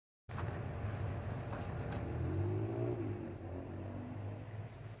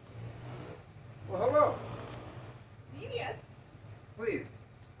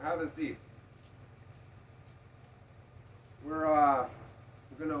a seat. We're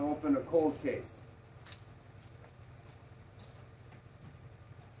gonna open a cold case.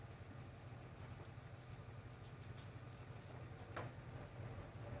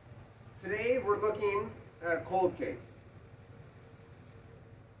 Today we're looking at a cold case.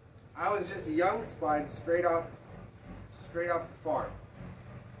 I was just a young spud straight off the farm.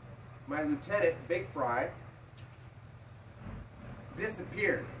 My lieutenant, Big Fry,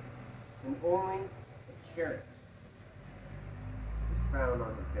 disappeared, and only a carrot was found on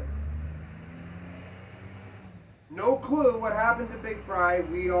his desk. No clue what happened to Big Fry.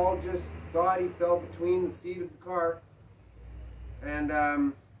 We all just thought he fell between the seat of the car. And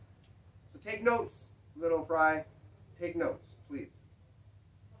so take notes, little Fry. Take notes, please.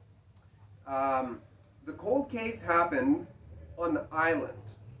 The cold case happened on the island.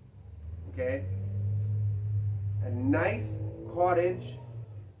 Okay? A nice cottage.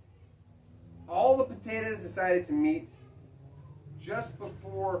 All the potatoes decided to meet just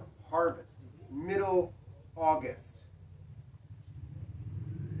before harvest, middle August.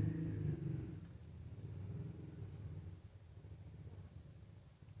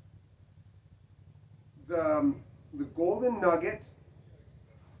 The Golden Nugget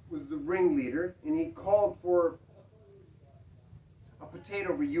was the ringleader, and he called for a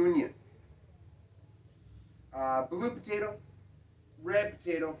potato reunion. Blue potato, red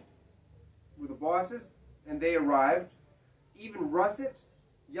potato were the bosses, and they arrived. Even russet,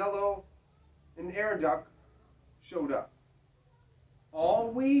 yellow, and air duck showed up. All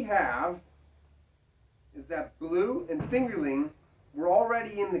we have is that Blue and Fingerling were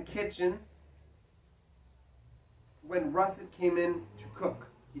already in the kitchen when Russet came in to cook.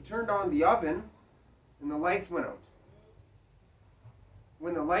 He turned on the oven and the lights went out.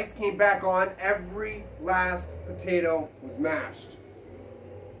 When the lights came back on, every last potato was mashed.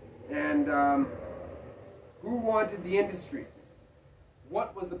 And who wanted the industry?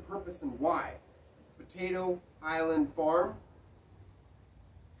 What was the purpose and why? Potato Island Farm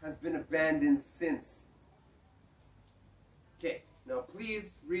has been abandoned since. Okay, now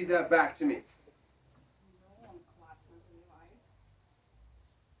please read that back to me.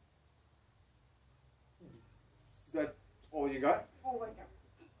 That all you got? Oh, I got.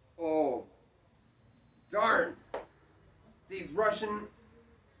 Oh, darn. These Russian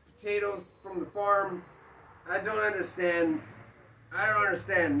potatoes from the farm, I don't understand. I don't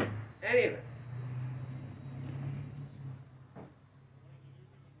understand any of it.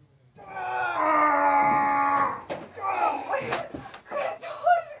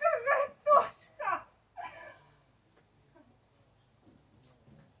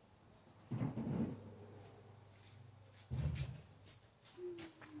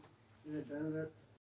 Is it done?